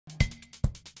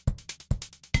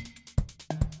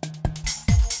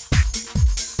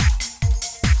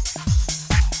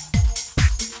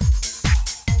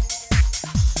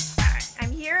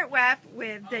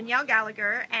with Denielle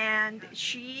Gallegher, and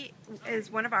she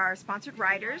is one of our sponsored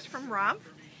riders from Romfh.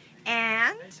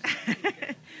 And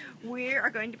we are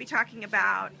going to be talking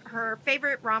about her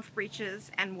favorite Romfh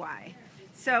breeches and why.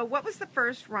 So what was the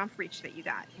first Romfh breech that you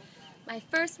got? My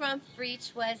first Romfh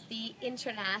breech was the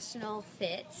international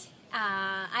fit.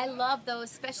 I love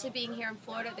those, especially being here in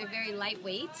Florida. They're very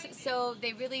lightweight, so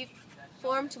they really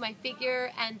formed to my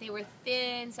figure, and they were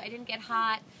thin, so I didn't get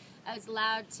hot. I was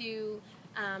allowed to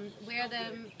wear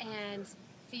them and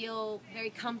feel very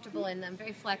comfortable in them,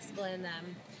 very flexible in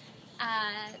them.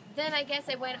 Then I guess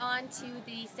I went on to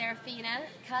the Serafina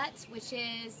cut, which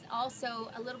is also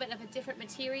a little bit of a different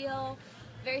material,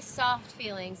 very soft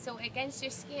feeling. So against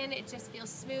your skin, it just feels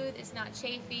smooth, it's not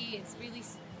chafy, it's really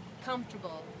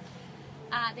comfortable.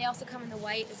 They also come in the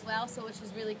white as well, so which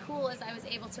was really cool, is I was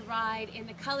able to ride in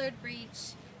the colored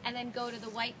breech and then go to the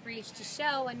white breech to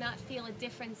show and not feel a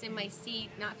difference in my seat,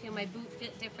 not feel my boot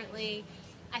fit differently.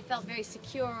 I felt very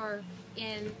secure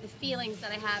in the feelings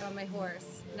that I had on my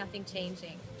horse, nothing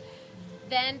changing.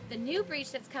 Then the new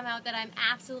breech that's come out that I'm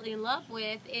absolutely in love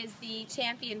with is the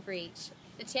Champion breech.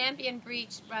 The Champion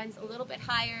breech runs a little bit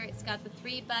higher, it's got the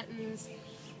 3 buttons,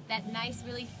 that nice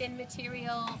really thin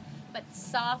material, but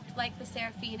soft like the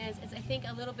Serafina's. It's, I think,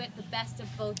 a little bit the best of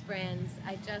both brands.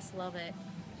 I just love it.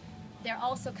 They're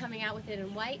also coming out with it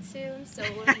in white soon, so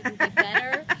it will even be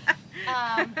better.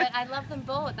 But I love them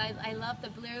both. I love the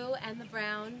blue and the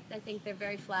brown. I think they're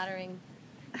very flattering.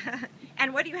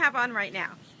 And what do you have on right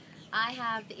now? I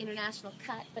have the international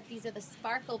cut, but these are the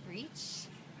sparkle breech.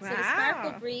 Wow. So the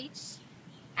sparkle breech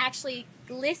actually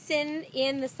glisten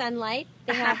in the sunlight.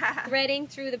 They have threading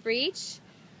through the breech.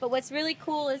 But what's really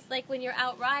cool is, like, when you're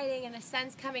out riding and the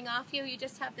sun's coming off you, you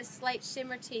just have this slight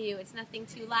shimmer to you. It's nothing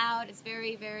too loud. It's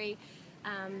very, very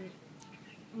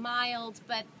mild,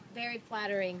 but very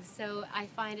flattering. So I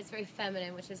find it's very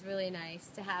feminine, which is really nice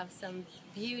to have some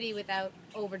beauty without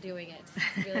overdoing it.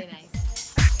 It's really nice.